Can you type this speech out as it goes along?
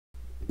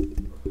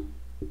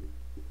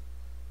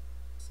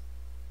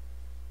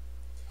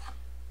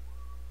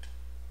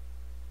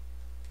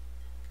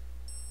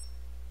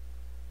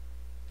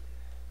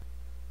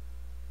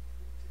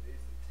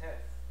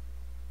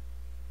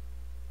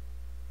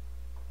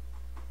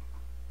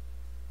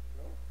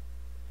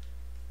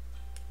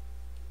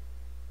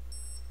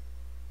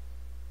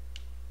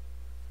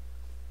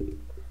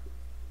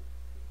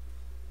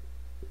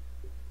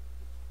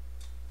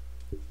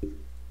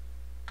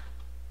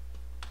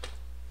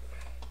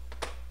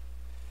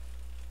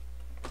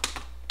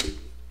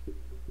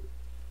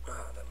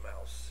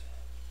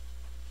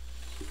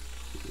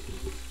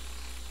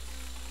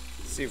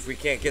See if we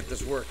can't get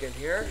this working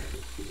here.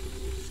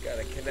 Just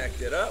gotta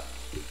connect it up.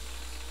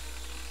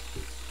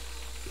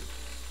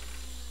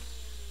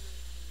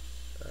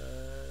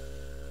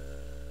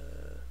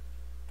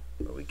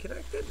 Are we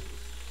connected?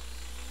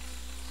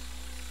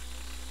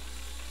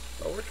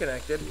 Oh, we're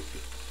connected.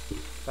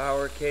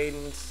 Power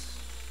cadence.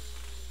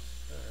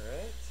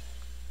 Alright.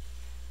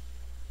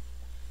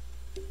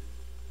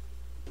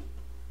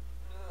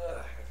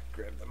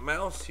 Grab the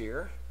mouse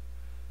here.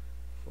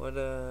 What,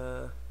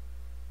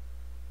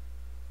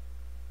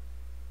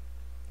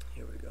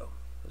 here we go.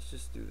 Let's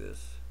just do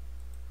this.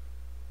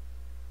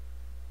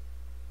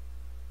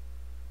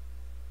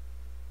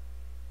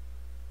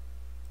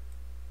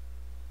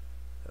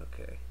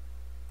 Okay.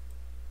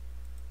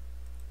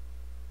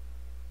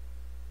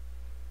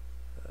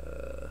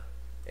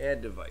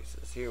 Add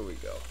devices. Here we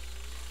go.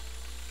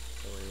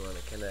 So we want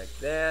to connect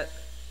that.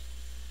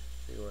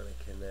 We want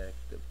to connect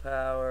the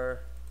power.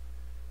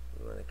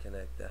 We want to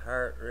connect the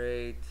heart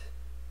rate.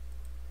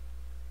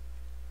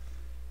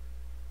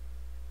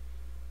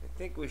 I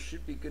think we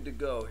should be good to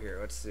go here.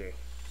 Let's see.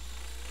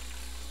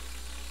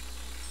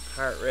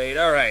 Heart rate.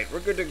 All right,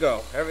 we're good to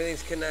go.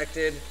 Everything's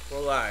connected.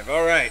 We're live.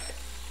 All right.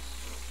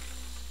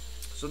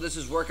 So this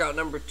is workout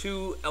number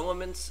 2,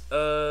 elements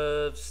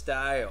of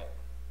style.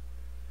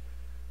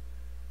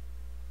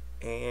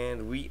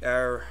 And we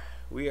are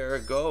a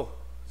go.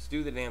 Let's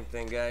do the damn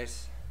thing,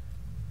 guys.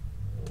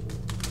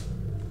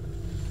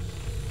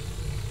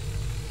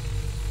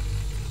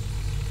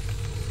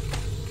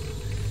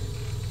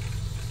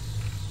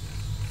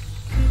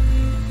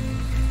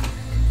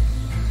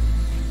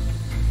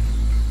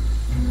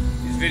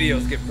 These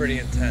videos get pretty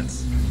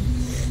intense.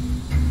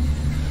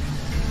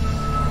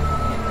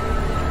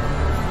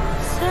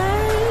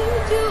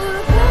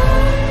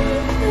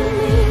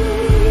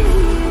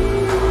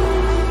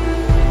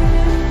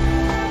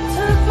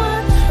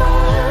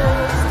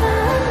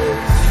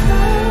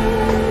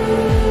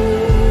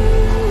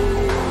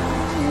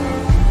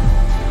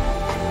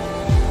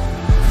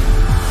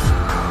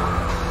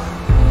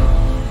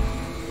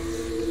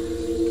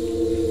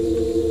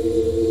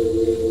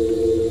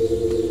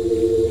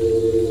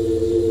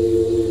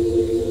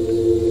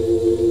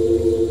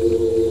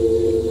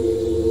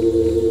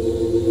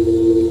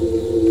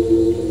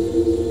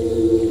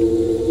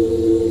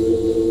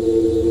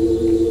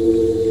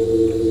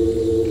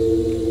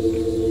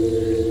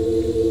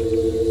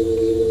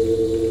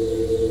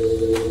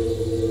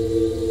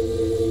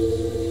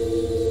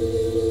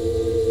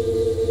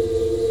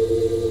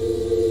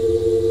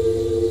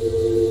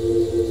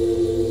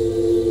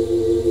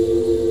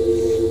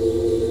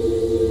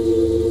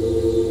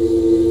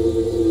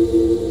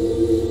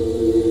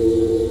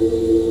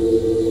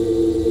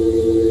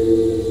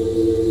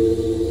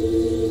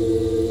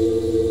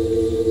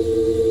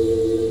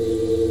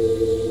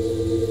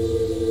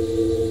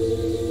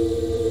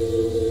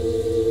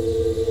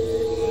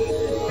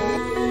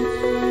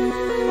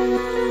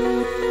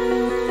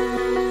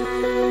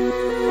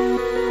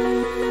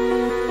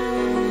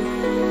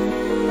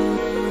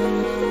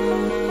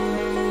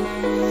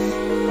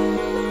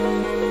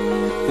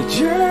 The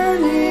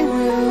journey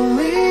will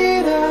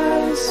lead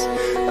us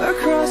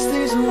across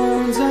these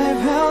wounds I've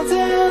held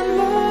in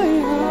my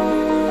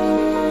heart,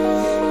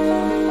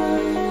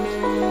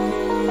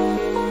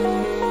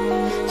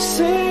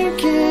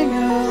 sinking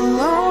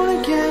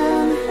alone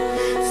again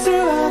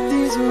throughout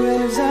these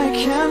waves I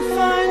can't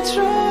find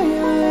triumph.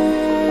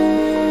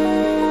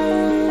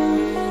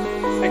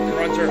 I think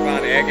grunts are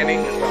about agony.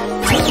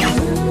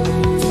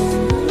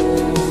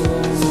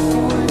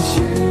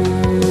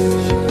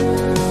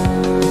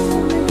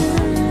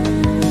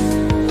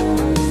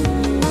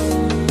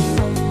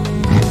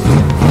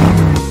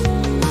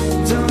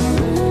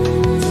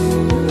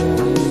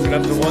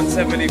 Up to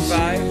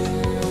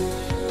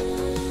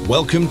 175.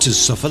 Welcome to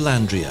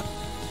Sufferlandria.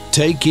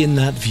 Take in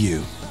that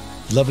view.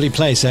 Lovely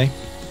place, eh?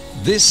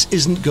 This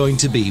isn't going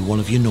to be one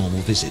of your normal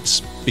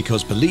visits,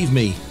 because believe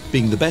me,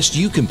 being the best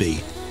you can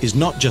be is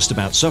not just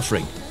about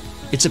suffering,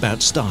 it's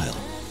about style.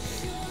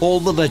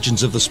 All the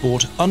legends of the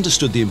sport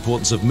understood the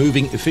importance of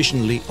moving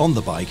efficiently on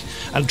the bike,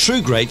 and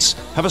true greats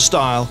have a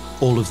style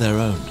all of their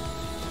own.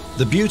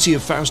 The beauty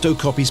of Fausto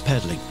Coppi's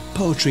pedaling,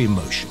 poetry in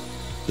motion.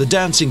 The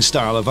dancing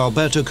style of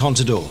Alberto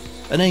Contador,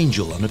 an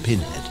angel on a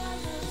pinhead.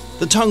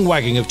 The tongue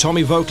wagging of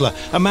Tommy Vogler,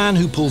 a man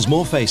who pulls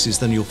more faces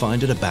than you'll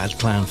find at a bad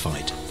clown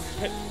fight.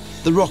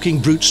 The rocking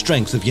brute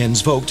strength of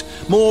Jens Vogt,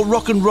 more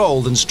rock and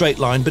roll than straight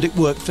line, but it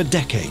worked for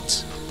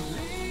decades.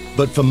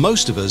 But for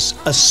most of us,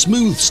 a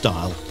smooth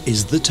style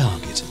is the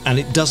target, and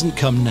it doesn't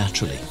come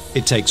naturally.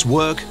 It takes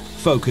work,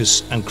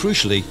 focus, and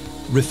crucially,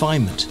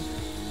 refinement.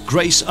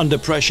 Grace under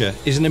pressure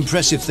is an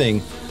impressive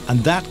thing,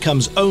 and that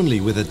comes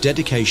only with a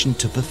dedication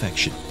to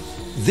perfection.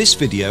 This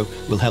video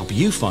will help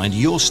you find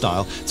your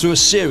style through a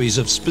series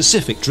of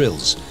specific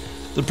drills.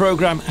 The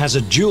program has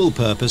a dual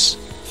purpose.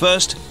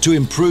 First, to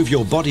improve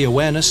your body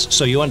awareness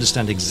so you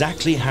understand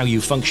exactly how you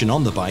function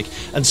on the bike,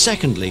 and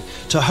secondly,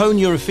 to hone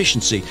your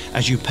efficiency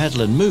as you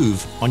pedal and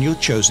move on your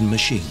chosen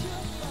machine.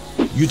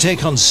 You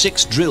take on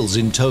 6 drills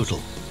in total.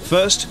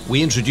 First,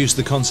 we introduce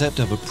the concept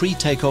of a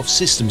pre-takeoff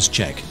systems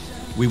check.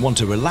 We want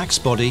a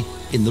relaxed body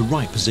in the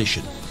right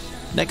position.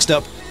 Next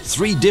up,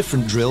 3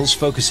 different drills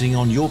focusing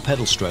on your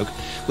pedal stroke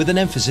with an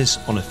emphasis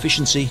on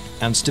efficiency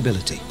and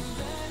stability.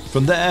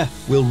 From there,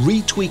 we'll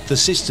retweak the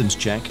systems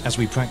check as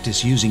we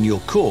practice using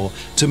your core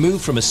to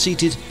move from a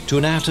seated to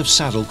an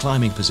out-of-saddle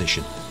climbing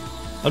position.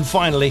 And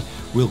finally,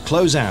 we'll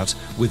close out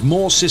with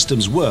more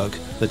systems work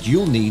that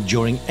you'll need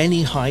during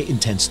any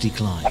high-intensity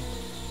climb.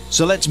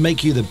 So let's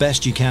make you the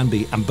best you can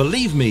be, and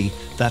believe me,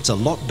 that's a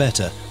lot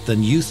better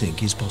than you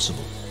think is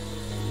possible.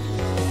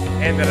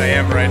 And that I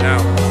am right now.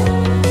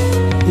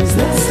 Is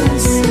that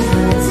sincere?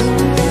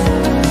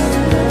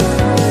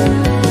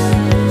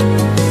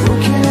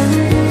 We'll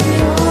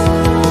carry on.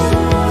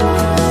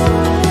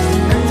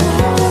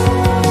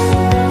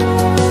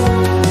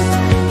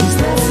 Is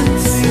that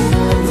sincere?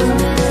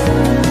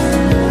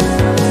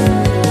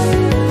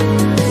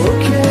 We'll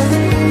carry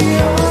on.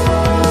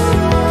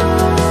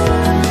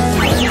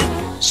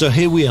 So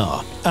here we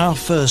are, our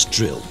first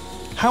drill.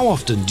 How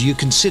often do you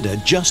consider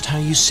just how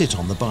you sit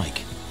on the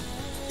bike?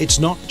 It's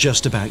not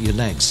just about your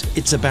legs,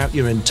 it's about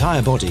your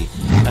entire body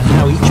and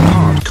how each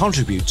part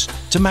contributes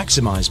to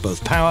maximize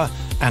both power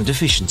and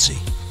efficiency.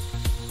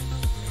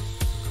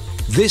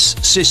 This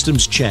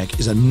systems check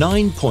is a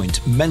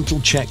 9-point mental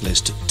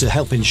checklist to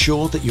help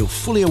ensure that you're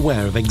fully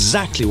aware of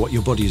exactly what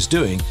your body is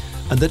doing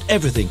and that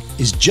everything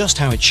is just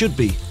how it should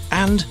be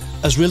and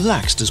as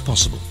relaxed as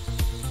possible.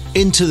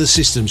 Into the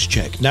systems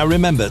check. Now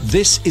remember,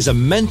 this is a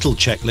mental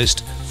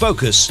checklist.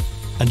 Focus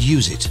and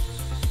use it.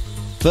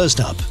 First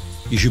up,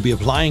 you should be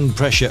applying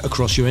pressure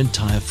across your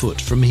entire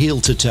foot from heel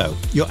to toe.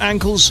 Your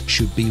ankles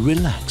should be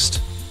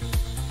relaxed.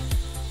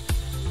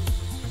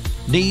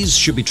 Knees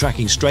should be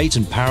tracking straight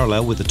and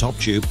parallel with the top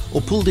tube or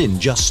pulled in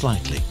just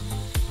slightly.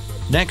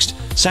 Next,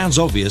 sounds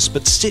obvious,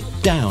 but sit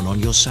down on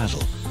your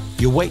saddle.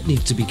 Your weight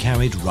needs to be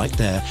carried right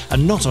there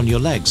and not on your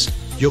legs.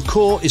 Your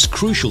core is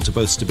crucial to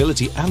both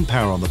stability and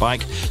power on the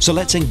bike, so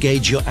let's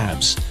engage your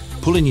abs,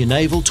 pulling your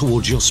navel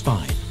towards your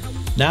spine.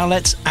 Now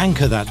let's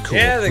anchor that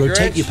core,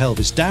 rotate your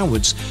pelvis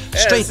downwards,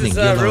 straightening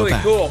your lower really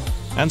back. cool.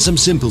 And some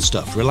simple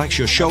stuff. Relax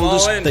your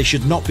shoulders, they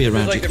should not be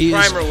around like your the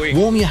ears. primer week.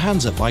 Warm your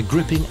hands up by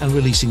gripping and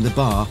releasing the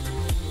bar.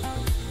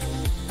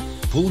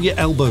 Pull your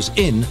elbows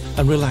in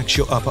and relax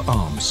your upper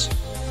arms.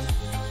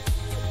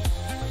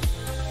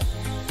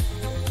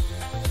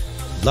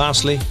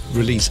 Lastly,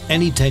 release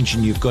any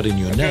tension you've got in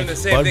your neck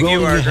by rolling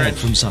your head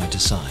from side to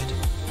side.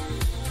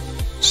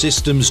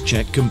 Systems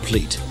check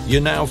complete.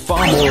 You're now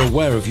far more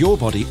aware of your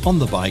body on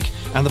the bike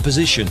and the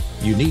position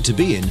you need to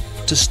be in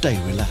to stay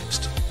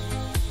relaxed.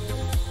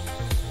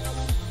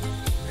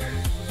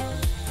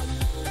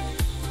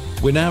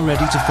 We're now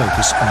ready to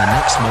focus on the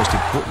next most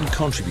important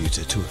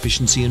contributor to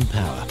efficiency and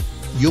power,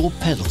 your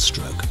pedal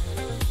stroke.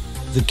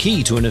 The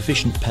key to an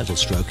efficient pedal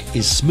stroke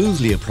is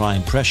smoothly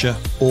applying pressure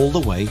all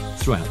the way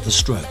throughout the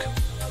stroke.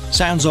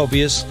 Sounds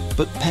obvious,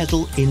 but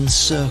pedal in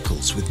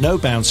circles with no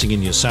bouncing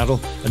in your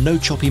saddle and no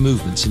choppy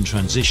movements in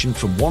transition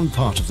from one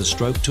part of the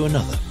stroke to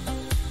another.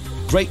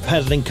 Great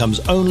pedaling comes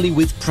only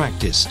with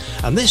practice,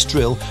 and this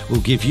drill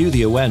will give you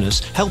the awareness,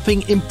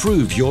 helping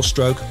improve your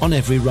stroke on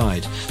every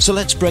ride. So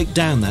let's break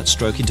down that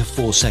stroke into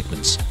 4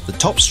 segments: the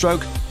top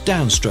stroke,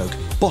 downstroke,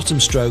 bottom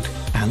stroke,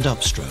 and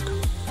upstroke.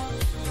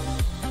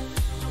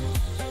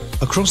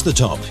 Across the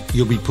top,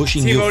 you'll be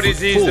pushing your foot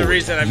forward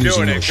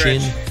using your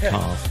shin,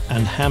 calf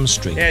and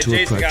hamstring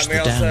to approach the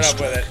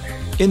downstroke.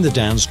 In the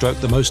downstroke,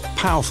 the most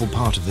powerful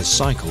part of this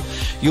cycle,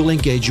 you'll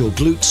engage your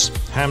glutes,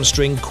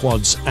 hamstring,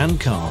 quads and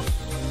calf.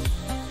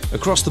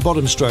 Across the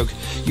bottom stroke,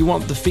 you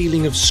want the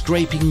feeling of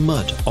scraping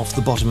mud off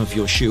the bottom of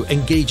your shoe,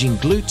 engaging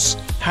glutes,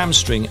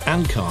 hamstring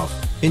and calf.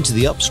 Into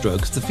the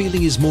upstroke, the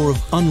feeling is more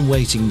of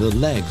unweighting the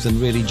leg than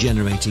really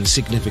generating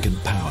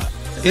significant power.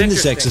 In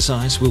this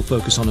exercise, we'll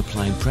focus on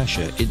applying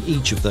pressure in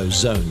each of those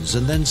zones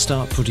and then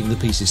start putting the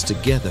pieces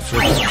together for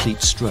a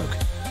complete stroke.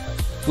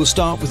 We'll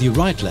start with your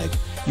right leg.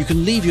 You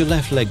can leave your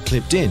left leg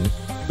clipped in,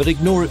 but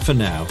ignore it for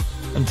now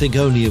and think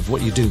only of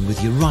what you're doing with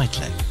your right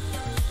leg.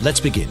 Let's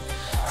begin.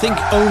 Think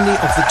only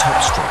of the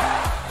top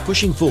stroke.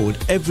 Pushing forward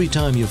every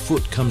time your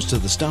foot comes to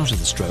the start of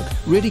the stroke,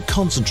 really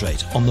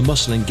concentrate on the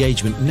muscle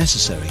engagement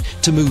necessary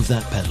to move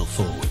that pedal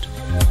forward.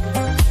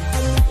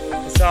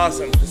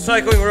 Awesome. The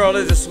cycling world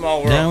is a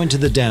small world. Now into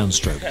the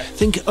downstroke.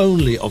 Think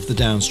only of the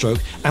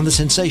downstroke and the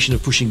sensation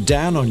of pushing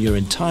down on your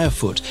entire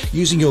foot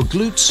using your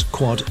glutes,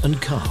 quad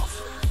and calf.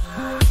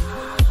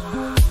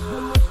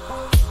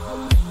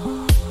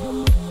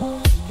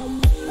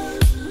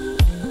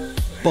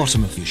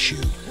 Bottom of your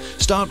shoe.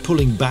 Start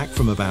pulling back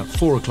from about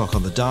 4 o'clock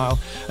on the dial,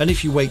 and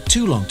if you wait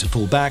too long to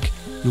pull back,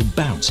 you'll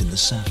bounce in the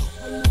saddle.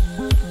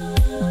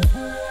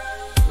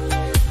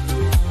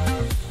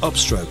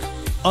 Upstroke.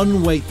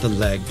 Unweight the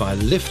leg by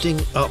lifting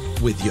up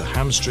with your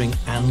hamstring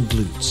and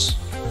glutes.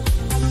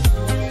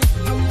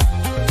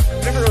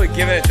 I've never really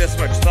given it this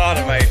much thought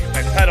in my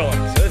pedaling,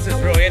 so this is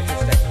really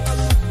interesting.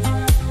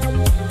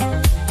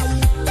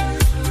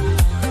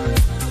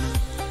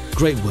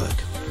 Great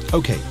work.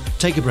 Okay,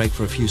 take a break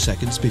for a few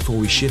seconds before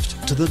we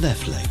shift to the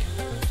left leg.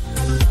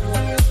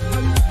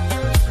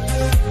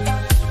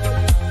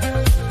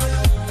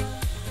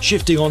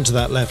 Shifting onto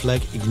that left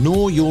leg,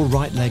 ignore your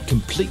right leg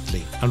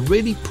completely and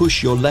really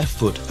push your left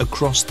foot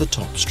across the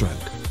top stroke.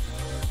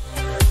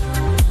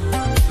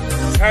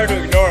 It's hard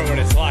to ignore it when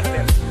it's locked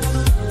in.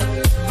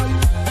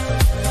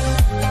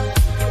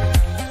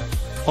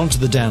 Onto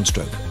the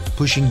downstroke,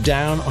 pushing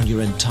down on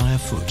your entire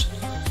foot.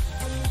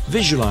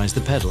 Visualize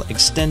the pedal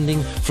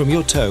extending from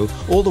your toe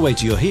all the way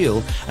to your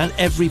heel and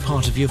every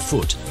part of your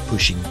foot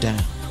pushing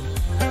down.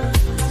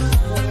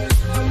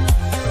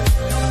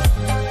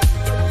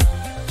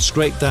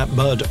 Scrape that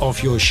mud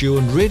off your shoe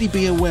and really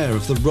be aware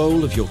of the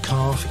roll of your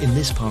calf in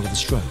this part of the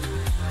stroke.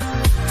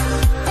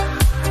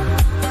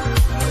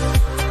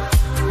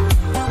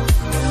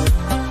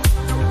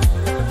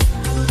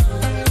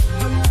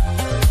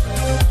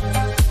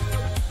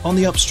 On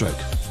the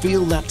upstroke,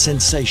 feel that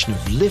sensation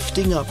of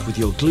lifting up with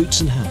your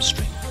glutes and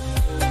hamstring.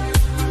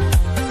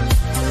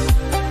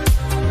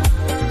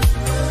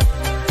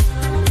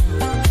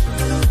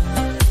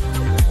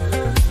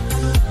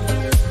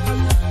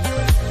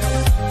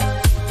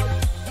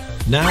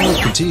 Now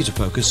we'll continue to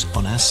focus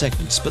on our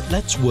segments, but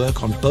let's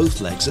work on both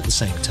legs at the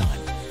same time.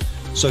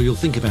 So you'll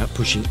think about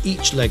pushing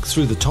each leg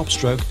through the top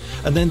stroke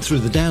and then through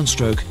the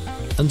downstroke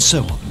and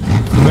so on.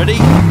 Ready?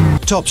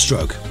 Top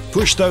stroke.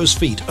 Push those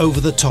feet over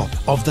the top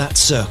of that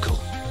circle.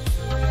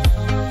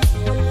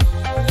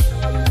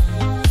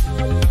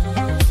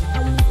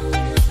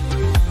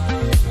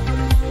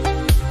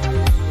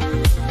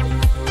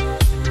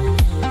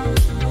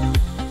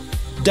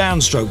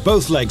 Downstroke,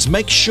 both legs.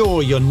 Make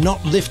sure you're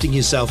not lifting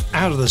yourself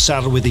out of the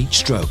saddle with each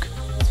stroke.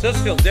 It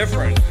does feel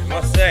different, I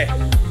must say.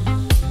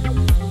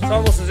 It's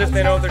almost as if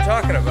they know what they're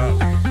talking about.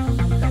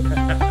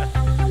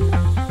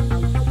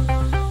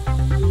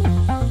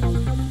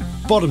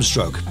 Bottom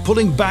stroke,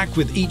 pulling back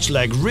with each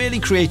leg, really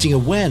creating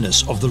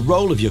awareness of the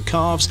role of your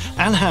calves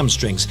and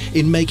hamstrings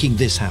in making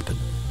this happen.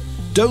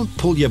 Don't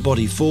pull your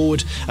body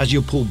forward as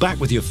you pull back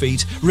with your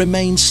feet.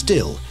 Remain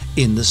still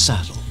in the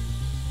saddle.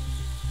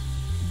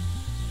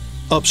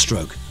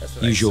 Upstroke,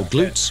 use your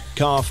glutes,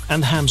 calf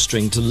and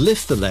hamstring to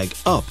lift the leg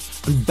up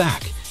and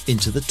back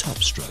into the top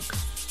stroke.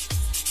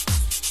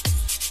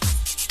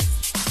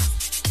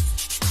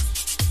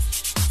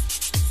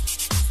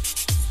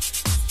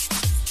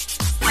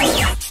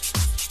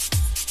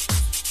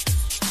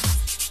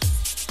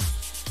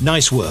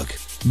 Nice work.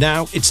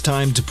 Now it's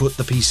time to put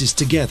the pieces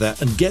together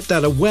and get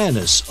that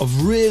awareness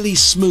of really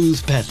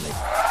smooth pedaling.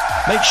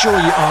 Make sure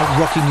you aren't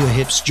rocking your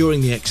hips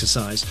during the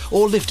exercise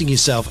or lifting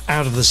yourself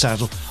out of the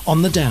saddle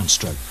on the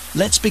downstroke.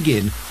 Let's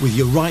begin with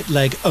your right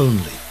leg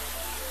only,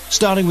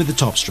 starting with the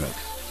top stroke.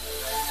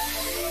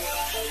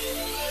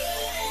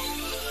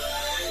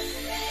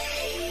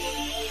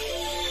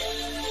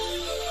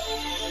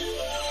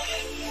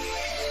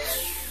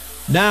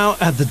 Now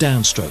add the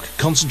downstroke,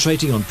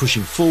 concentrating on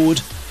pushing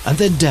forward and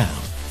then down.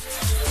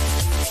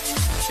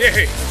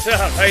 Jerry, what's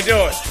up? How you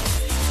doing?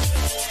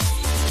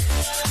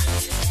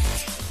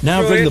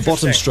 Now really bring the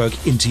bottom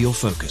stroke into your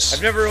focus.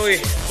 I've never really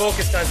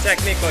focused on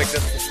technique like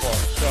this before,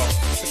 so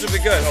this will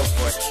be good,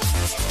 hopefully.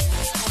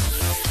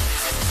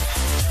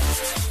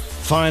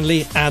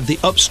 Finally, add the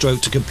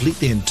upstroke to complete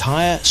the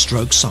entire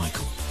stroke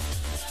cycle.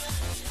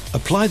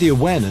 Apply the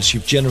awareness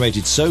you've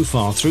generated so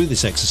far through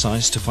this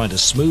exercise to find a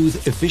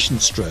smooth,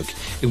 efficient stroke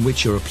in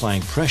which you're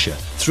applying pressure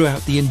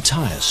throughout the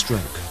entire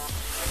stroke.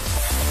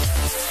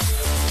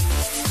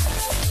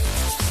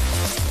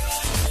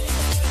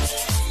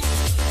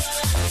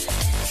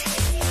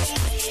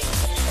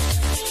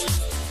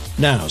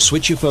 Now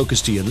switch your focus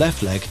to your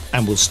left leg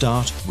and we'll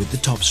start with the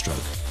top stroke.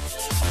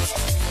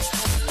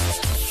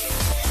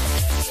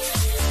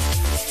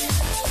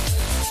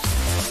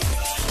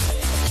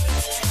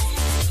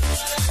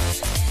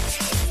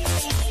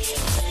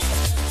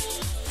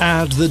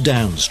 Add the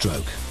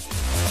downstroke.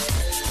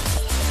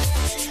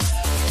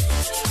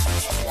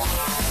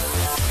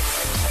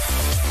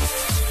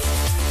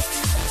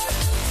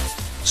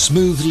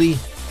 Smoothly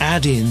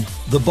add in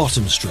the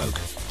bottom stroke.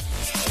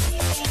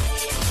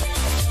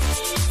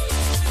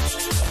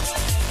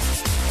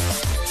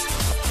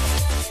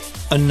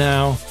 And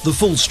now the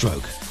full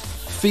stroke.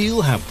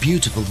 Feel how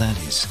beautiful that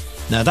is.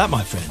 Now that,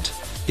 my friend,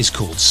 is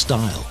called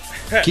style.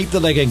 Keep the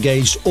leg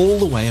engaged all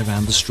the way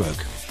around the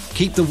stroke.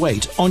 Keep the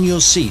weight on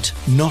your seat,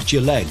 not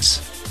your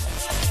legs.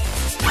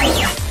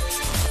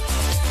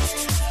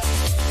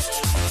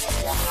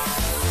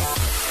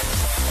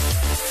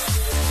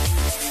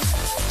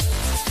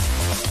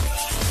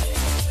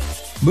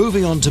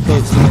 Moving on to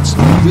both legs,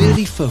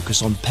 really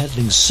focus on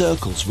pedaling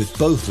circles with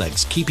both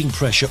legs, keeping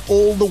pressure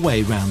all the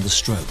way round the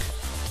stroke.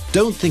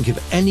 Don't think of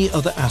any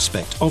other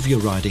aspect of your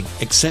riding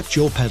except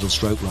your pedal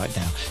stroke right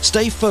now.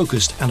 Stay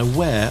focused and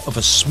aware of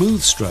a smooth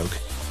stroke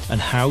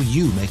and how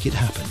you make it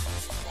happen.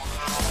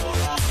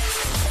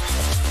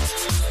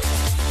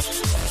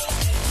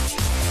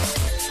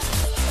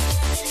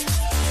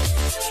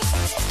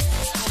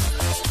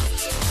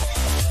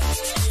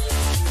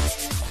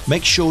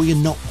 Make sure you're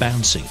not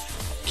bouncing.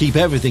 Keep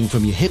everything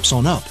from your hips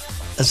on up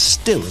as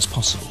still as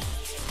possible.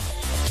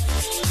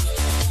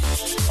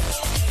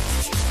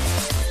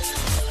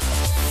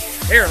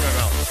 Hair in my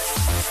mouth.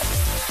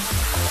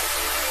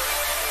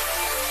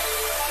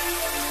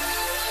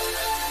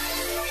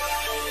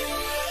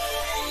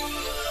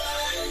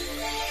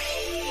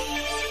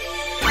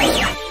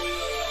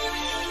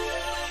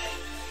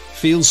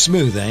 Feels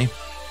smooth, eh?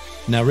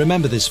 Now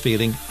remember this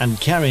feeling and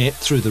carry it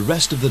through the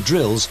rest of the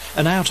drills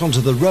and out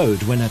onto the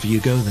road whenever you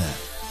go there.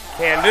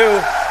 Can do.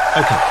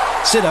 Okay,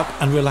 sit up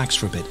and relax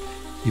for a bit.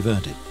 You've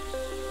earned it.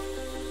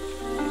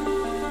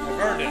 I've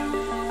earned it.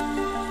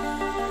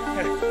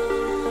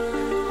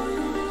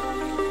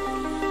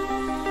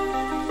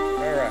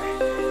 All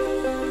right.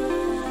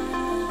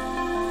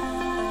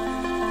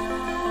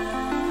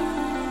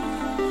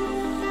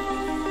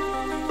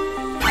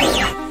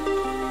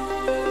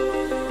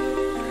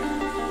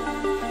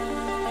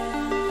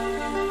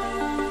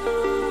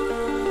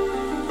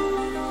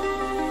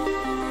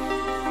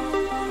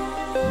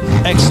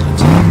 Excellent.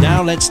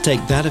 Now let's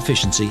take that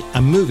efficiency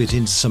and move it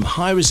into some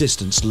high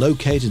resistance, low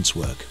cadence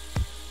work.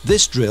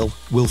 This drill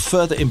will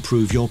further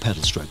improve your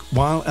pedal stroke,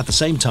 while at the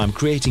same time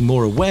creating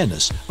more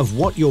awareness of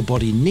what your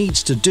body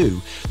needs to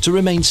do to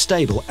remain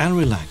stable and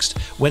relaxed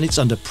when it's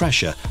under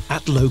pressure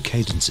at low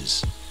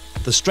cadences.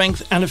 The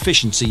strength and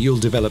efficiency you'll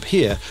develop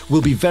here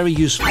will be very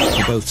useful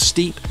for both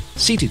steep,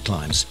 seated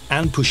climbs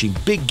and pushing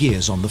big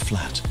gears on the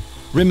flat.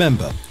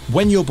 Remember,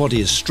 when your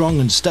body is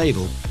strong and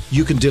stable,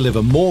 you can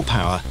deliver more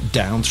power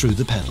down through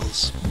the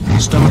pedals.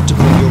 Start to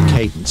bring your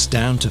cadence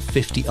down to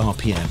 50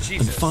 RPM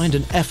and find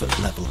an effort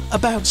level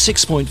about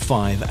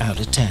 6.5 out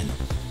of 10.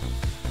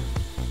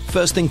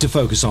 First thing to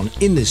focus on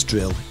in this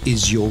drill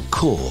is your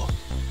core.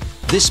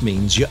 This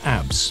means your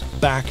abs,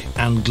 back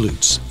and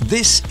glutes.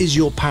 This is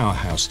your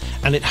powerhouse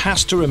and it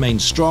has to remain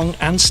strong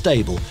and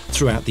stable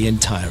throughout the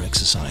entire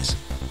exercise.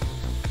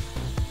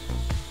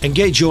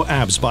 Engage your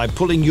abs by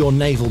pulling your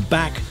navel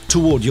back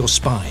toward your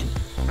spine.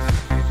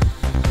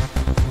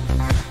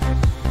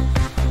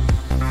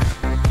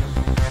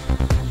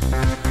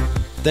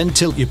 Then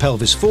tilt your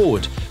pelvis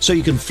forward so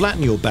you can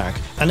flatten your back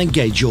and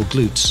engage your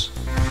glutes.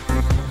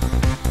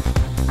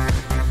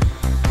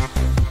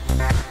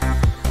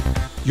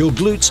 Your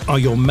glutes are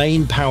your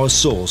main power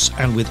source,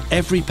 and with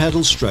every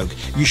pedal stroke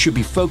you should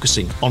be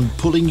focusing on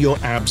pulling your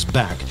abs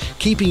back,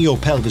 keeping your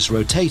pelvis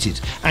rotated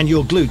and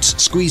your glutes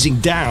squeezing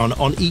down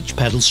on each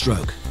pedal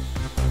stroke.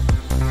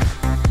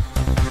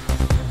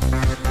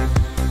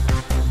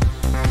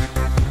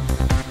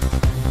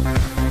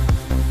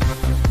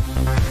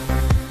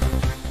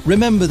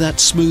 Remember that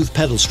smooth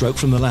pedal stroke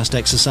from the last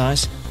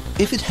exercise?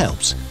 If it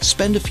helps,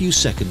 spend a few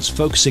seconds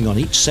focusing on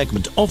each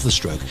segment of the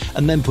stroke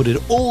and then put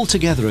it all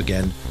together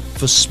again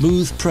for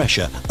smooth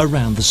pressure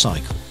around the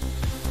cycle.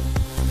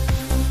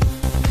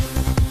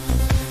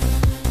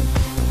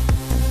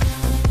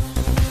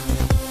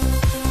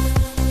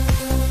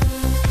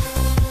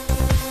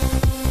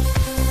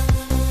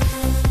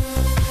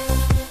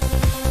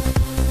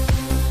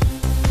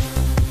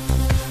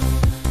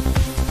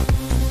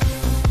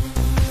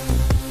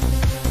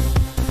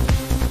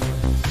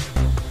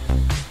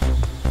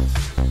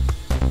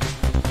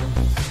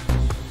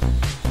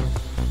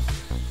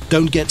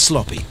 Don't get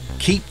sloppy.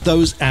 Keep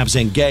those abs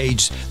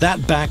engaged,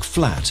 that back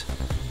flat.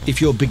 If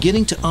you're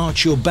beginning to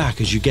arch your back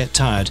as you get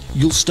tired,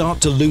 you'll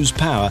start to lose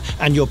power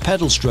and your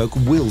pedal stroke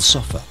will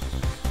suffer.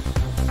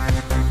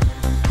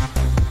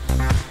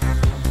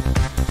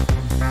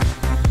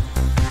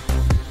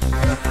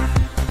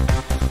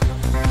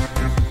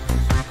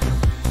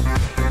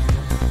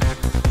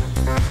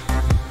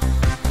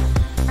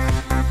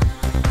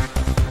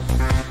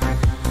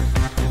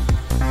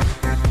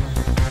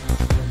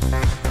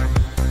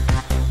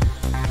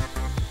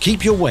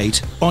 Keep your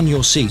weight on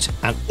your seat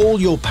and all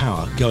your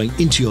power going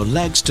into your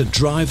legs to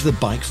drive the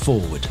bike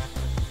forward.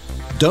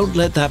 Don't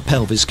let that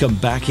pelvis come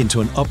back into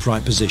an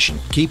upright position.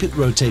 Keep it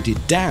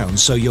rotated down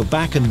so your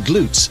back and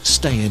glutes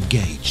stay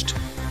engaged.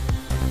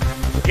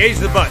 Engage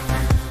the butt.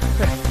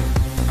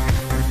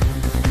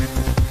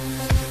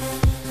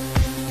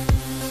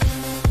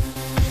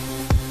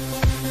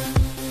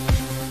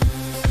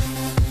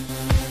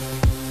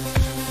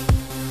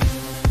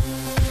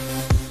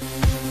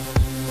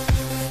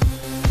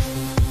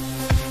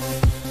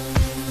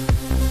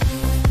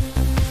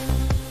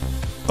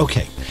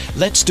 Okay,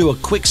 let's do a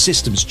quick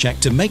systems check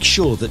to make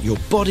sure that your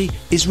body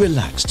is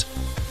relaxed.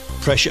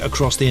 Pressure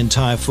across the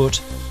entire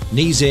foot,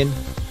 knees in,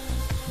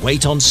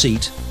 weight on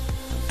seat,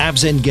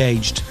 abs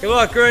engaged, Good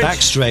luck, Grinch. back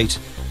straight,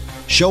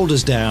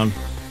 shoulders down,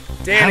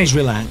 Danny, hands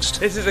relaxed,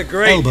 this is a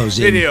great elbows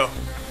video.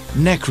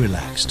 in, neck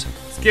relaxed.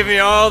 It's giving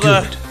you all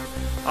Good.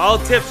 all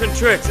tips and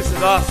tricks. This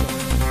is awesome.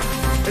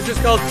 This is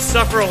called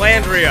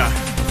Sufferlandria.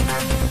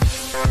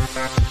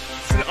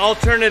 It's an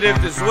alternative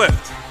to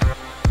Zwift.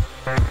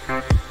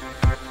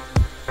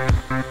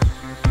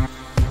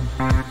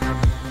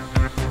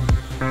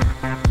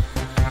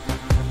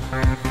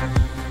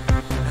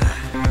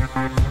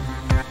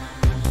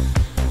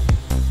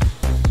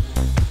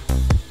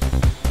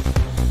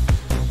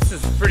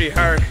 Pretty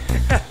hard.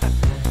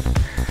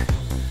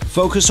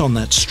 Focus on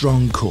that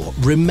strong core.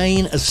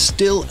 Remain as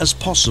still as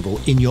possible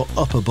in your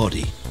upper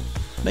body.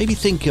 Maybe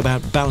think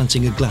about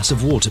balancing a glass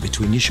of water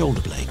between your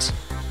shoulder blades.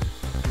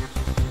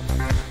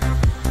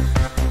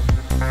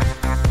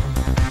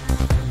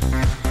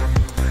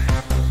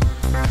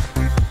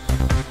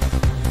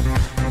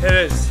 It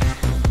is.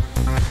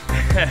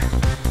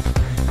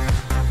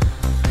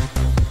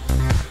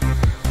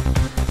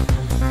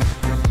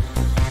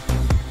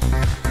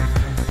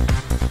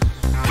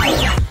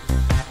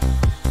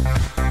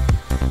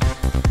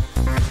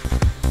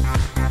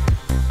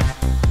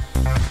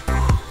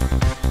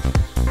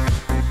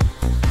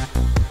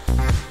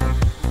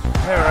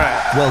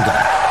 Well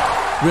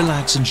done.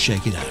 Relax and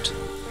shake it out.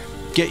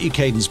 Get your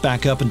cadence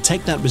back up and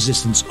take that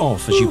resistance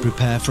off as you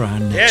prepare for our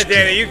next Yeah,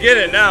 Danny, drill. you get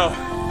it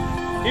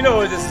now. You know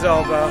what this is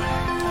all about.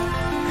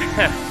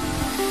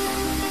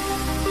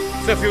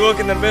 So if you look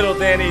in the middle,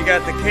 Danny, you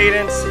got the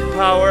cadence,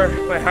 power,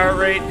 my heart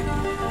rate,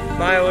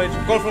 mileage.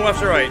 I'm going from left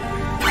to right.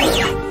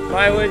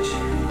 Mileage,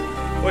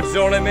 what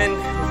zone I'm in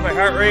with my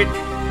heart rate,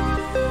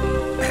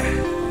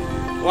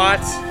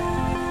 watts,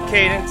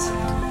 cadence,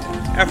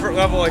 effort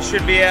level I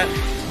should be at,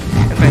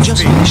 and my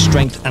Just speed. finished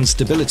strength and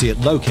stability at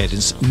low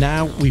cadence.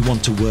 Now we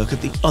want to work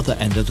at the other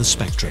end of the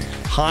spectrum.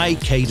 High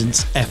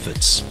cadence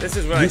efforts. This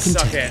is what You I can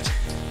suck take at. it.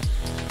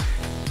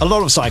 A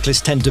lot of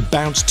cyclists tend to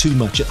bounce too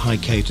much at high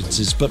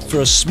cadences, but for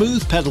a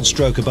smooth pedal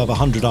stroke above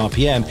 100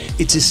 RPM,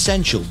 it's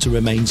essential to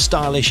remain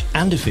stylish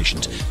and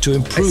efficient to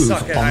improve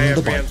suck at high on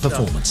the RPM bike stuff.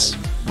 performance.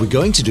 We're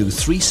going to do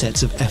 3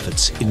 sets of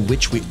efforts in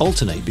which we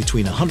alternate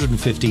between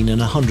 115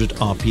 and 100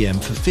 RPM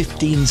for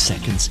 15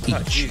 seconds each.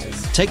 Oh,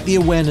 Jesus. Take the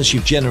awareness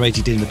you've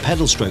generated in the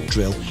pedal stroke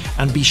drill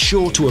and be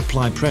sure to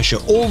apply pressure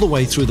all the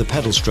way through the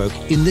pedal stroke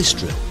in this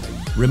drill.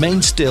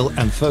 Remain still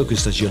and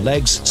focused as your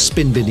legs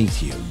spin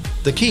beneath you.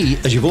 The key,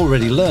 as you've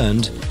already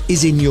learned,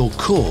 is in your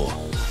core.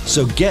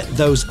 So get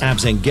those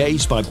abs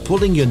engaged by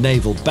pulling your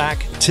navel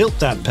back, tilt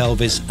that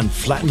pelvis and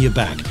flatten your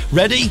back.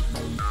 Ready?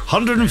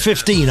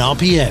 115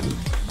 RPM.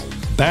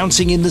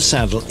 Bouncing in the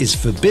saddle is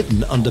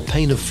forbidden under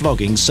pain of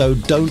flogging, so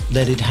don't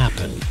let it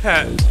happen.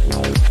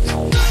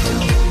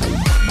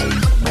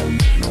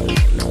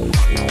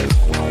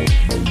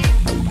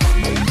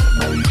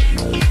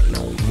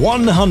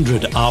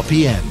 100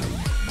 RPM.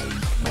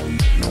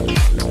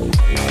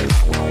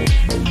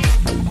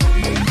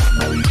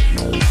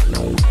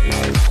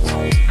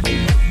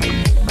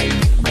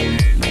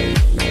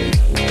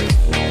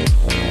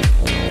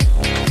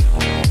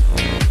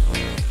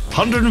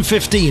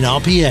 (115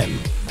 RPM).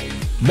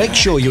 Make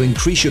sure you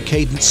increase your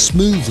cadence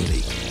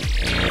smoothly.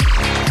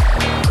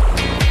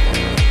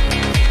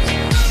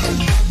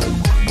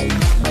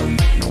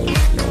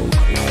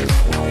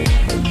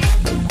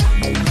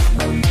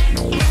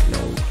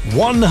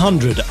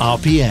 (100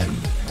 RPM).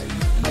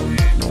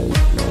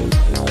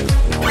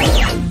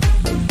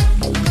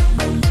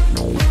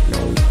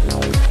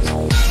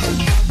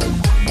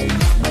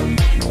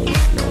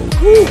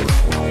 Woo.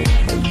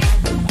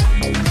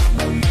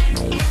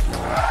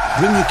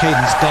 Bring your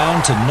cadence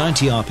down to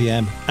 90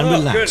 RPM and Oh,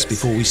 relax goodness.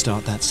 before we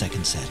start that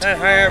second set. That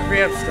high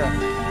RPM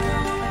stuff.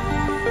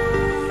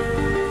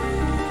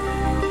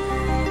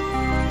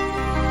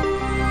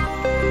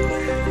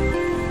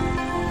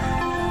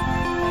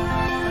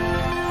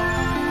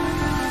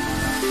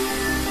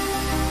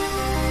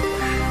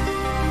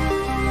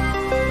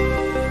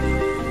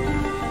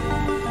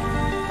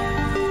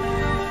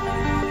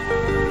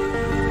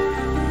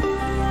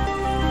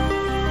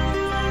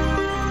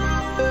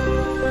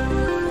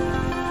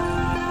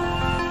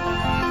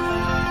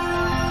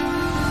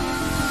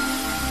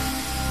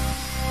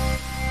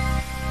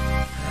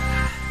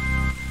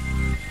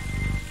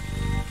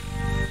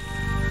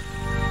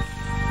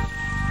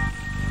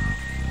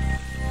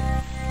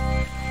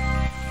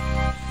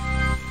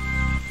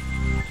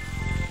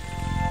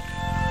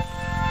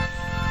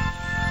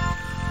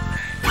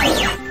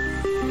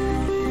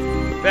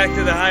 Back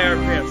to the high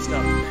RPM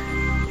stuff.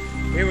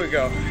 Here we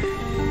go.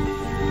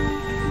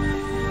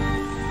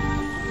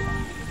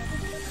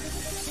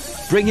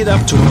 Bring it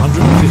up to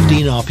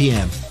 115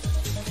 RPM.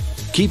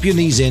 Keep your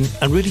knees in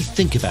and really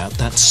think about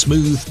that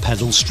smooth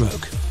pedal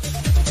stroke.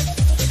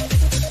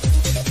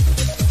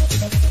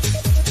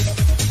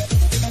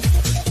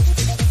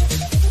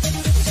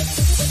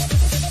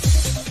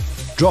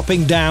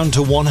 Dropping down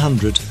to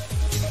 100.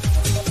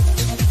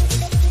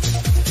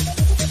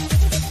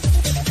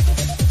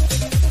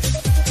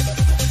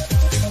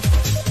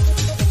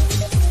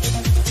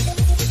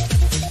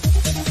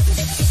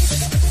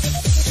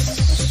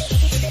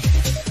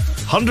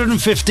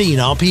 (115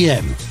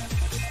 RPM).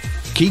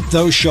 Keep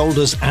those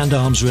shoulders and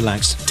arms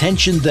relaxed.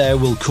 Tension there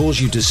will cause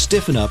you to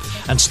stiffen up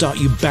and start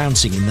you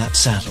bouncing in that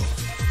saddle.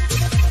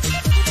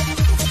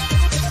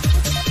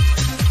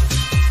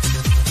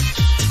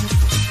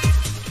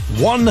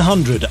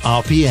 (100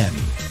 RPM).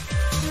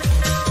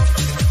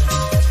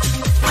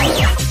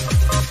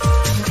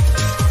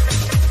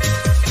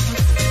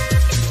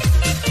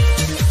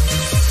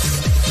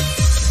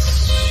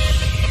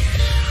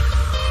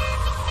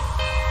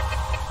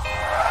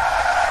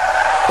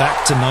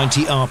 Back to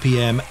 90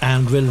 RPM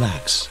and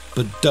relax,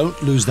 but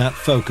don't lose that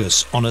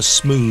focus on a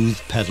smooth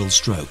pedal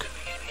stroke.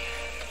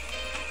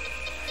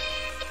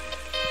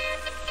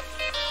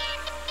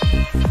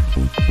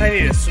 I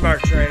need a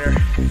smart trainer.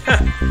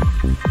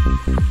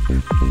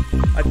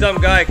 A dumb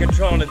guy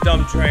controlling a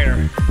dumb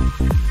trainer.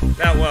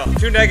 Not well.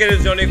 2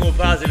 negatives don't equal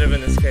positive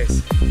in this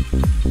case.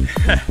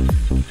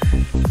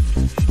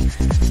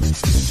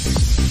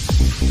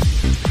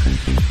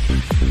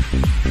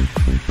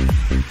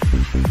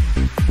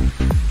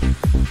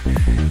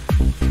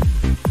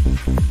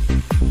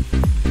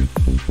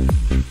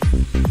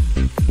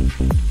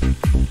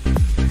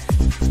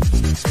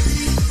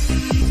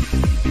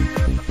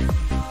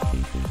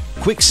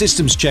 Quick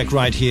systems check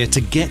right here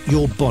to get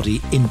your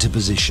body into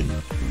position.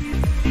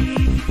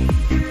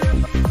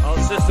 All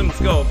systems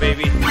go,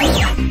 baby.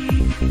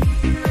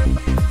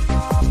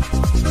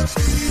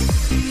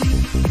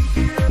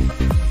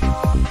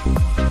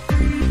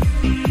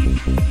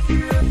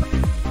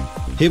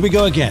 Here we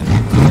go again.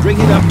 Bring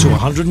it up to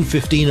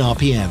 115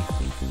 RPM.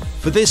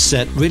 For this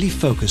set, really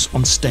focus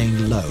on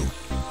staying low.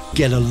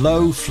 Get a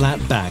low,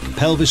 flat back,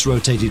 pelvis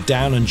rotated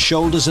down and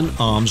shoulders and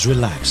arms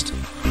relaxed.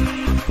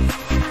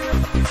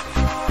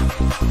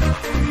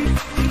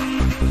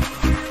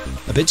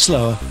 A bit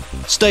slower.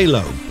 Stay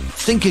low.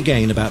 Think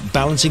again about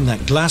balancing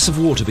that glass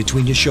of water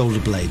between your shoulder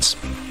blades.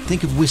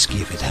 Think of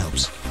whiskey if it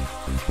helps.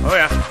 Oh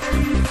yeah.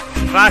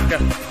 Vodka.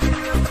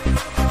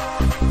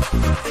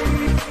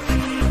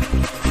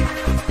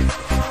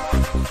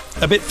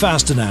 A bit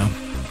faster now.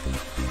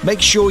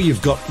 Make sure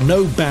you've got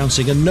no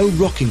bouncing and no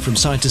rocking from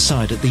side to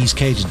side at these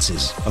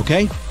cadences,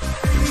 okay?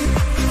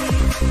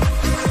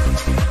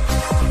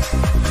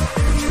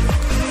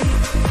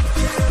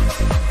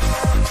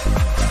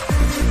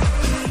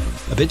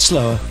 A bit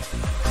slower.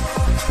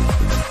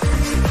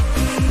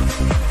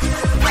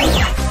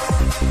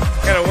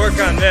 Gotta work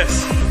on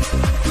this.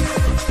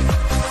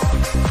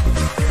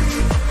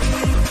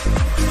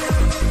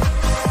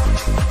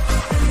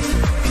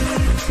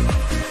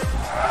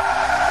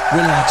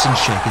 Relax and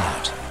shake it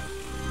out.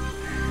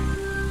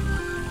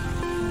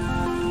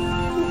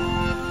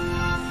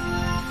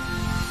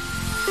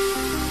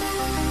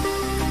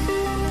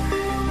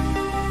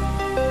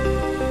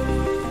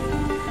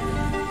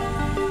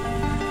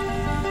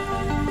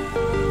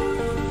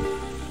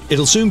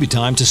 It'll soon be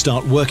time to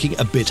start working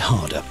a bit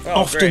harder.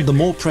 Often great. the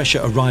more pressure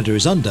a rider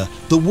is under,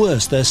 the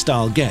worse their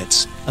style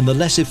gets and the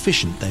less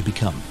efficient they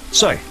become.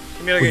 So, You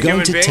mean like we're a going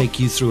human to being? take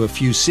you through a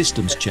few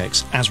systems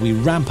checks as we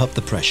ramp up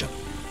the pressure.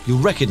 You'll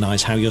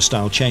recognize how your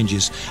style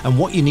changes and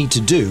what you need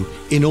to do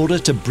in order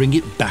to bring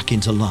it back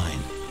into line.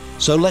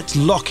 So let's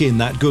lock in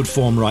that good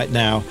form right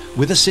now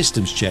with a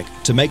systems check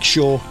to make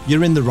sure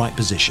you're in the right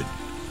position.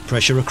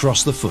 Pressure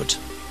across the foot,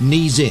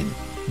 knees in,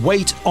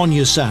 weight on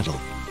your saddle,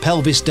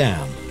 pelvis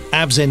down,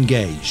 abs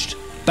engaged,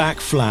 back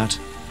flat,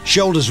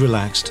 shoulders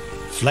relaxed,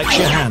 flex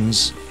your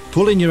hands,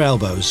 pull in your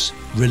elbows,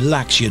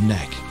 relax your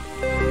neck.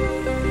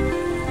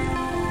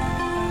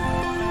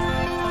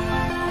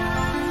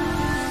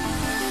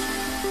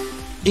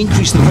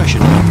 Increase the pressure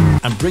now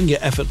and bring your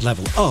effort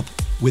level up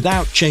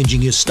without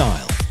changing your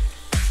style.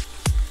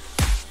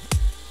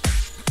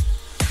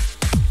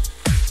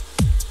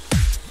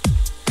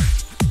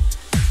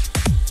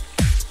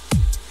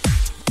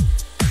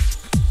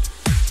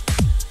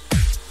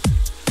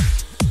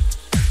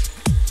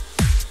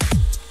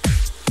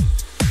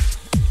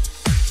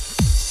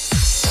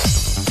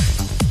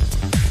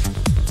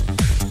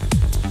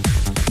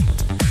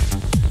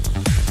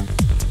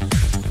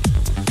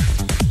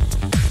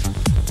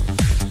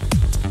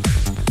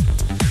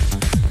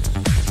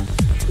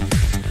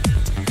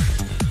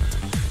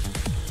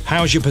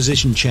 How's your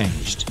position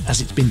changed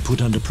as it's been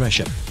put under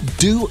pressure?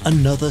 Do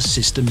another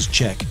systems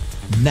check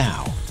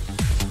now.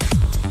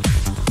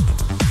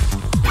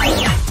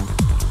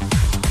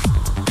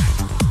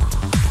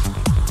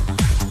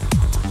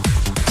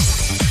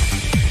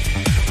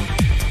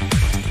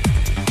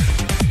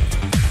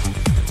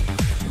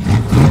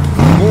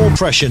 More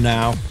pressure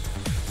now.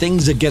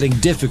 Things are getting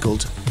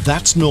difficult.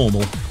 That's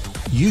normal.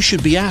 You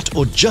should be at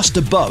or just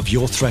above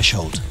your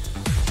threshold.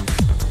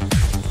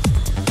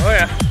 Oh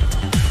yeah.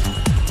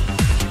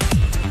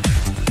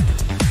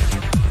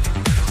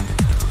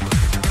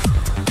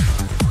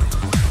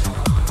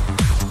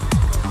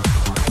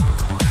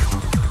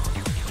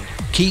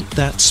 Keep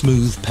that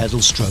smooth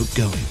pedal stroke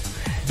going.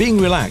 Being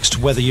relaxed,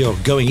 whether you're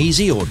going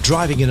easy or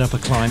driving it up a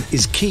climb,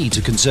 is key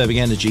to conserving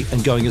energy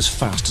and going as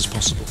fast as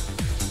possible.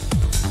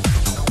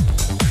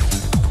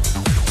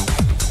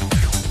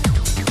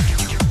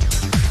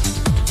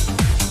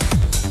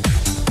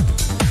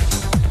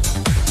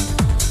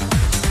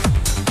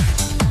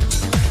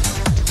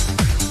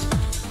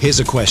 Here's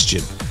a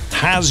question.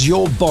 Has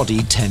your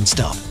body tensed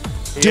up?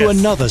 Do Yes.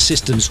 another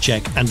systems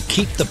check and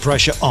keep the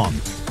pressure on.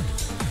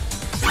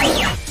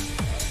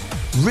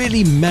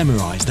 Really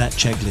memorize that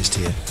checklist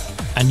here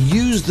and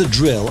use the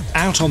drill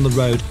out on the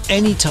road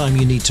anytime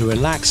you need to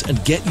relax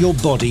and get your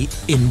body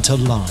into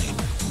line.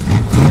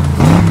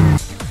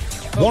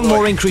 One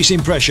more increase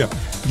in pressure.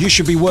 You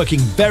should be working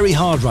very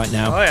hard right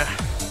now. Oh yeah.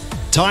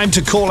 Time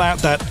to call out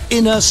that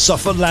inner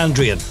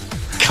Sufferlandrian.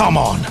 Come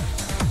on.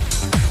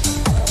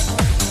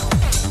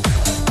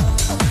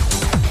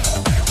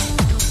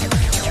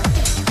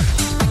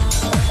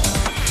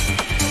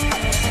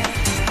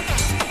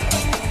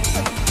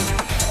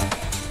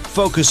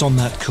 Focus on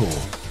that core.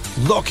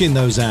 Lock in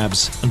those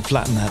abs and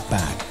flatten that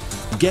back.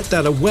 Get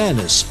that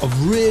awareness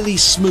of really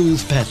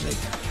smooth pedaling.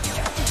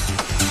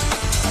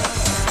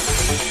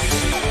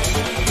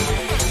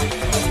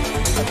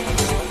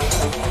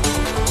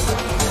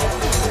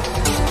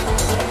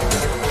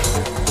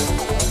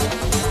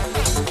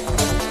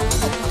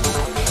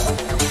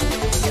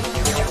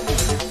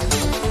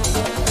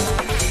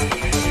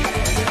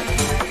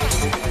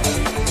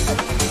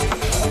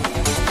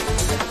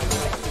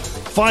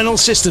 Final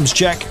systems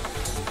check.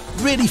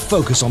 Really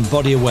focus on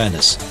body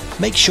awareness.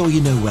 Make sure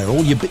you know where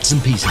all your bits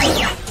and pieces are.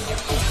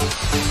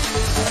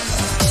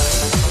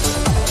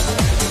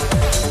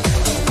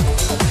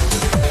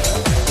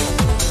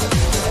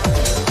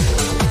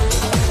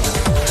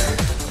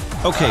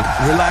 Okay,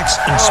 relax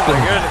and spin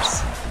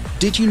about.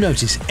 Did you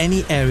notice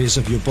any areas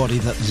of your body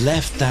that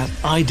left that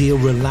ideal,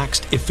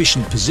 relaxed,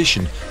 efficient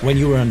position when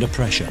you were under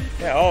pressure?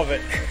 Yeah, all of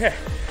it.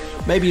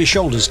 Maybe your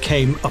shoulders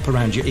came up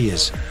around your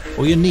ears,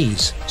 or your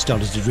knees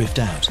started to drift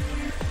out.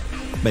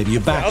 Maybe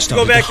your back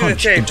started to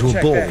hunch into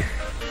a ball.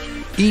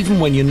 Even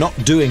when you're not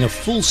doing a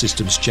full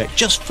systems check,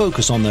 just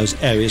focus on those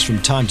areas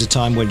from time to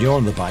time when you're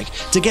on the bike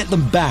to get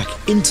them back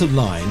into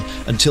line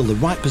until the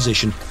right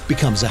position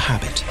becomes a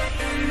habit.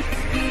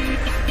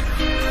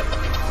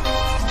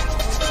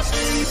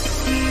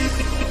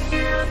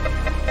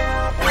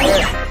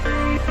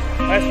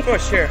 Let's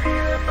push here,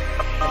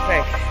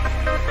 I think.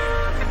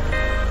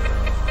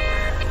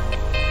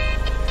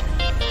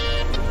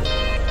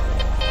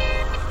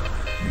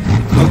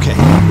 Okay,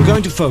 we're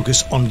going to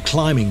focus on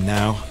climbing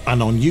now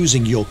and on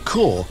using your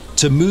core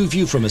to move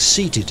you from a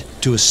seated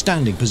to a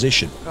standing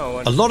position.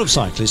 A lot of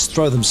cyclists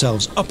throw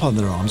themselves up on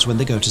their arms when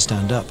they go to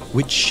stand up,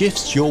 which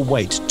shifts your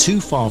weight too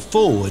far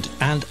forward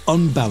and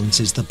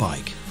unbalances the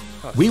bike.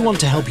 We want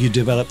to help you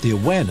develop the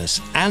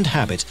awareness and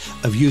habit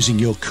of using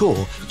your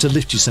core to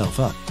lift yourself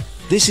up.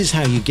 This is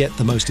how you get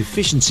the most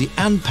efficiency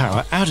and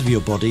power out of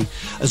your body,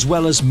 as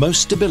well as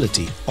most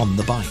stability on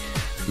the bike.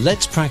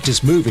 Let's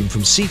practice moving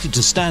from seated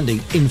to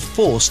standing in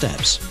 4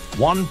 steps.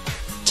 1.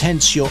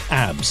 Tense your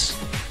abs.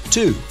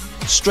 2.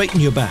 Straighten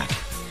your back.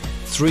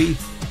 3.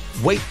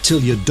 Wait till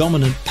your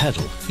dominant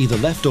pedal, either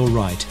left or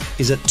right,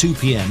 is at 2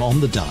 p.m. on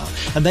the dial,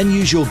 and then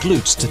use your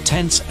glutes to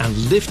tense and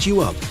lift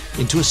you up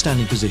into a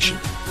standing position.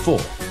 4.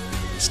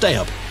 Stay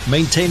up,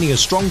 maintaining a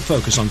strong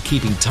focus on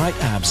keeping tight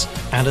abs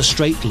and a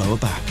straight lower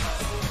back.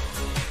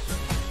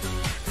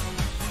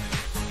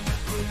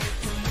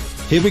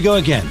 Here we go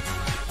again.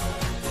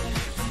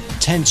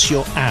 Tense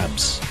your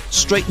abs,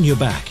 straighten your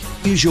back,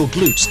 use your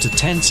glutes to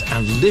tense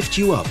and lift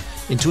you up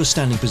into a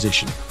standing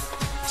position.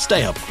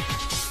 Stay up.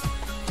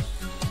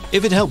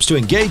 If it helps to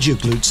engage your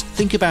glutes,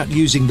 think about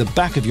using the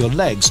back of your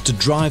legs to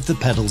drive the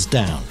pedals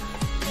down.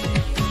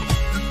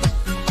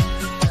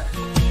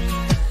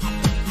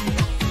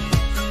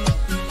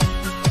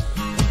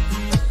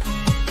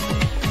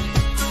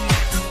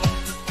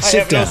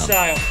 Sit down. No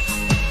style.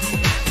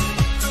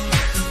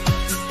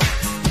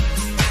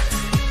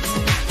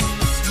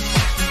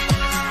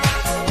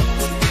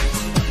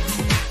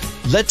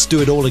 Let's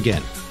do it all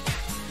again.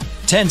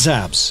 Tense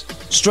abs,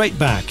 straight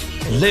back,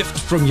 lift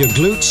from your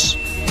glutes.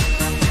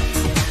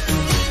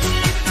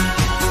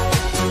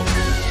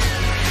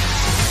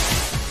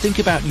 Think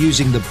about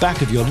using the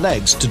back of your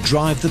legs to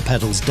drive the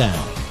pedals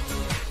down.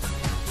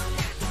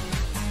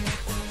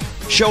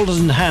 Shoulders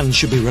and hands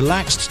should be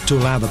relaxed to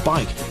allow the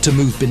bike to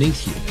move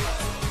beneath you.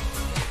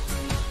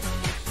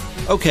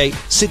 Okay,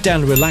 sit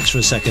down and relax for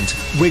a second.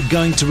 We're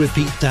going to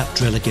repeat that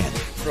drill again.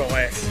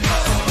 Relax.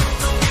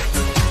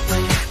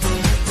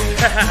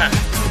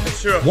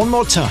 One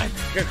more time.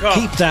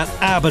 Keep that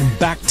ab and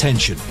back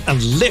tension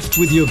and lift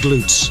with your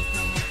glutes.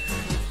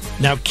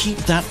 Now keep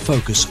that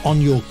focus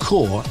on your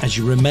core as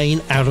you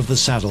remain out of the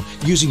saddle,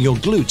 using your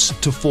glutes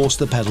to force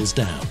the pedals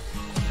down.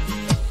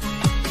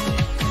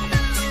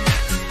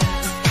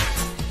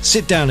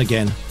 Sit down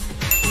again.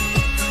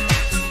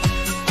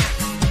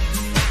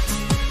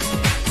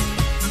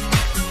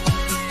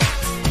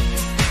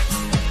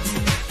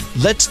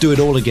 Let's do it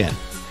all again.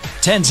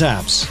 Tense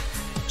abs,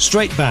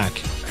 straight back,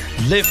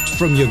 lift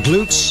from your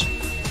glutes.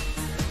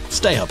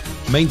 Stay up,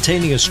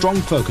 maintaining a strong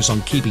focus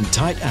on keeping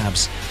tight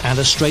abs and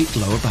a straight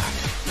lower back.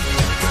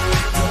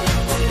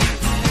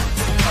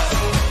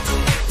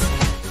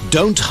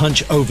 Don't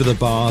hunch over the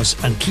bars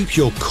and keep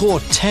your core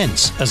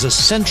tense as a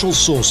central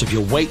source of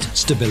your weight,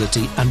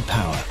 stability and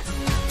power.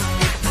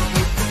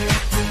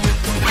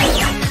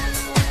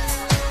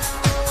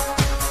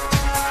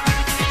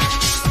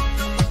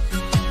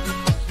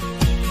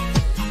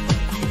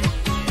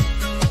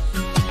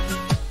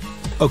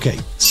 Okay,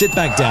 sit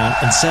back down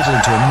and settle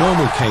into a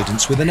normal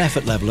cadence with an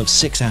effort level of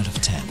 6 out of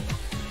 10.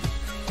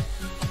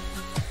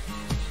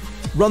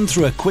 Run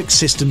through a quick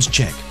systems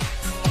check.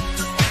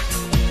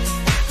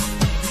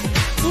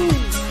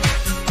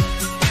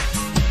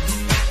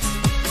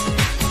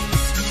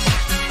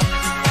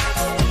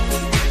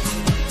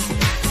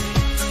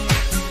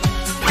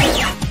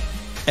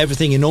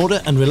 Everything in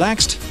order and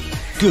relaxed?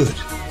 Good.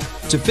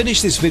 To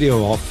finish this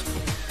video off,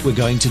 we're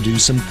going to do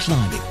some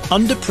climbing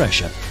under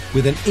pressure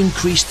with an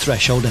increased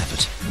threshold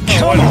effort.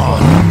 Come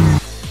on!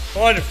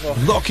 Wonderful.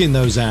 Lock in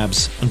those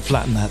abs and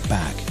flatten that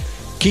back.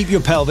 Keep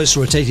your pelvis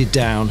rotated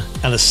down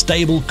and a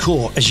stable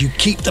core as you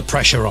keep the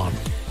pressure on.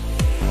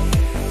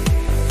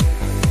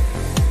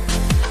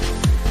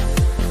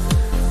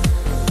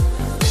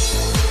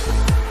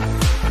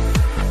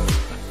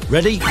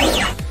 Ready?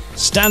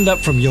 Stand up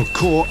from your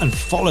core and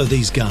follow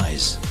these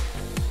guys.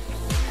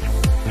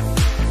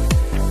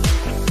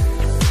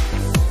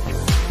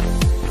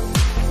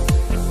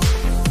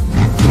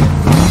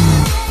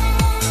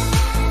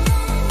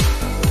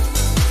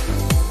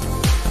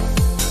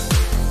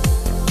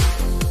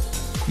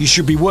 You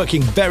should be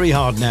working very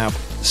hard now.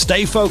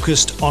 Stay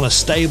focused on a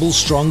stable,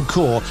 strong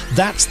core.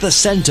 That's the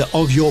center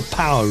of your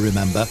power,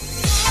 remember?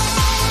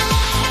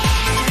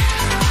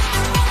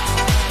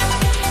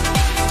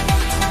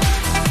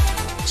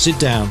 Sit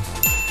down.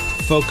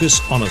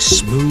 Focus on a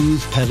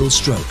smooth pedal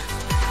stroke.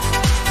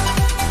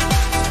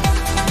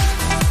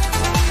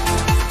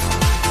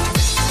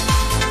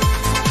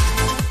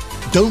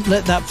 Don't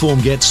let that form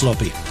get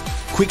sloppy.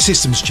 Quick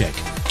systems check.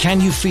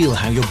 Can you feel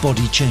how your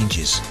body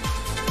changes?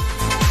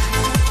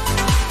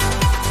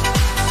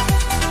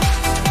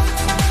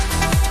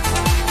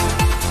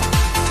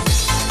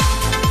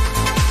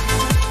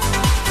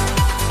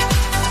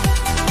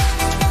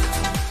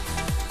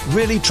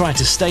 Really try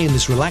to stay in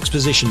this relaxed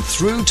position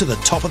through to the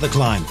top of the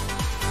climb.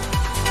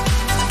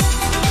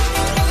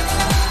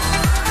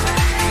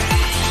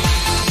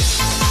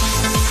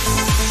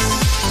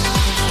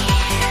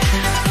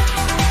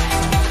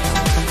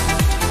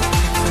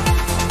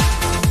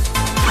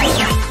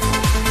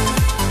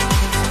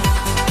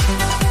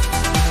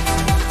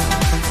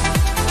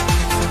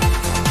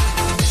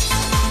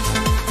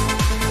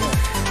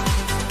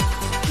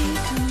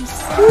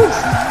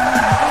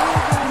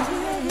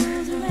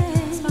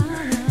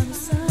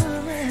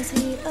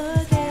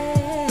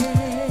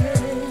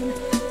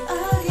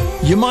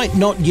 You might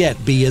not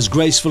yet be as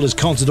graceful as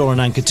Contador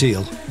and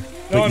Anquetil,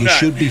 but you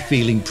should be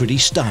feeling pretty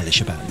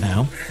stylish about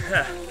now.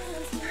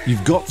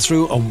 You've got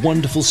through a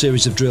wonderful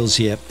series of drills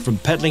here, from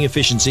pedaling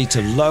efficiency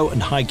to low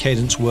and high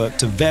cadence work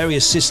to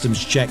various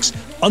systems checks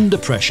under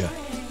pressure.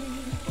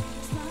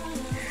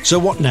 So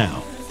what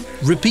now?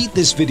 Repeat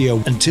this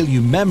video until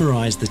you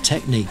memorize the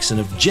techniques and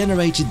have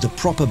generated the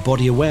proper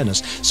body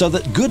awareness so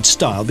that good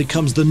style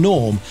becomes the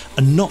norm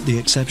and not the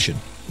exception.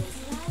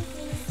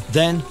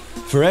 Then,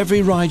 for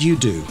every ride you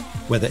do,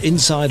 whether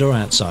inside or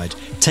outside,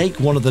 take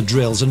one of the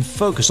drills and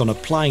focus on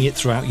applying it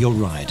throughout your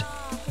ride.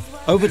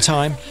 Over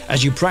time,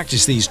 as you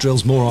practice these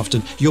drills more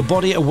often, your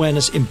body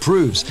awareness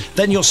improves.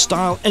 Then your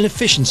style and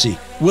efficiency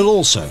will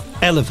also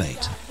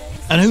elevate.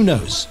 And who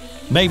knows,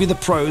 maybe the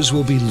pros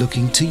will be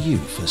looking to you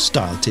for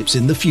style tips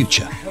in the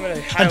future.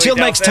 Until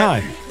next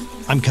time,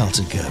 I'm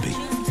Carlton Kirby.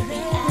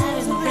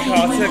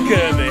 Carlton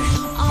Kirby.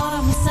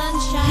 Autumn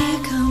sunshine,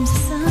 here comes the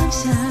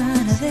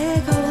sunshine, there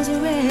goes the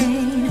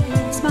rain.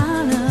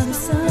 Smile of the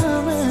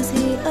summer's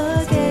here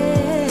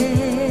again,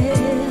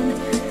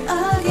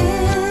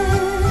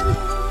 again.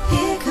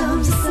 Here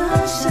comes the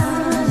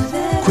sunshine,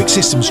 there Quick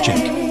systems check.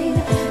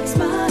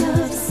 Smile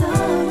of the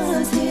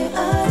summer's here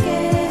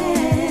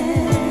again,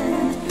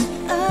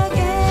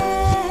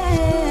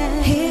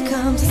 again. Here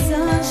comes the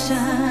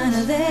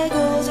sunshine, there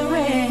goes the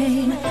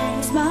rain.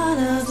 Smile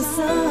of the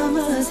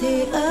summer's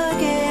here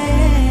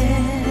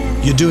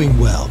again. You're doing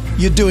well.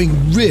 You're doing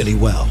really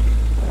well.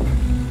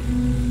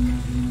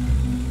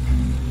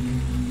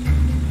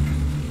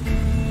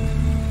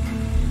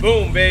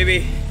 Boom,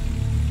 baby.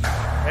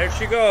 There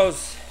she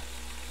goes.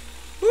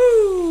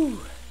 Woo!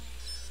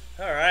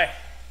 All right.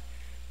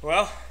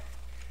 Well,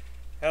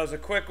 that was a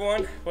quick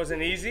one.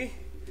 Wasn't easy,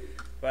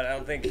 but I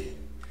don't think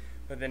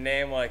with a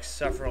name like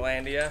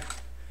Sufferlandria,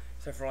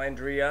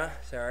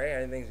 sorry, I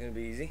didn't think it's gonna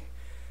be easy.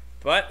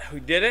 But we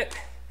did it,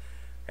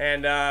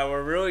 and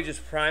we're really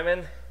just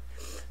priming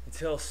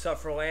until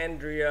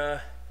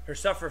Sufferlandria or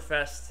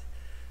Sufferfest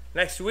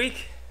next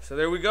week. So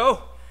there we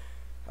go.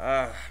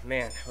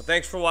 Man, well,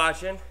 thanks for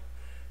watching,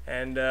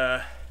 and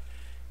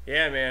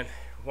yeah, man,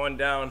 one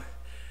down.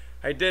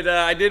 I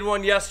did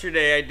one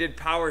yesterday. I did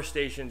power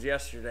stations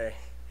yesterday,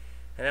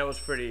 and that was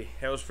pretty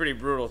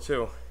brutal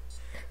too.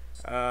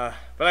 But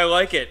I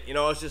like it. You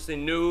know, it's just a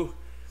new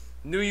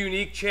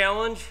unique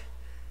challenge,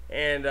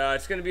 and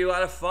it's going to be a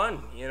lot of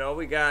fun. You know,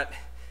 we got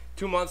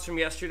 2 months from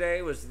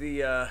yesterday was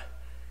the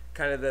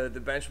kind of the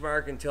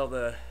benchmark until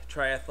the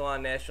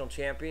Triathlon National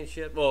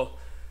Championship. Well,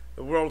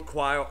 the World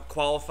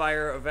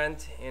Qualifier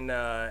event in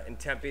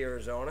Tempe,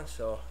 Arizona.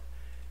 So,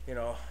 you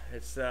know,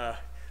 it's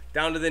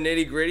down to the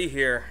nitty-gritty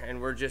here,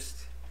 and we're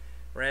just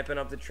ramping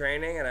up the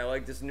training, and I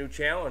like this new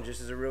challenge.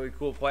 This is a really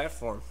cool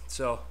platform.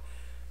 So,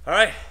 all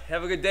right,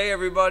 have a good day,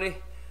 everybody.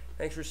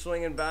 Thanks for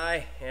swinging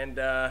by, and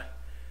yeah,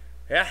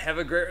 have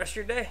a great rest of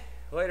your day.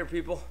 Later,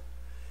 people.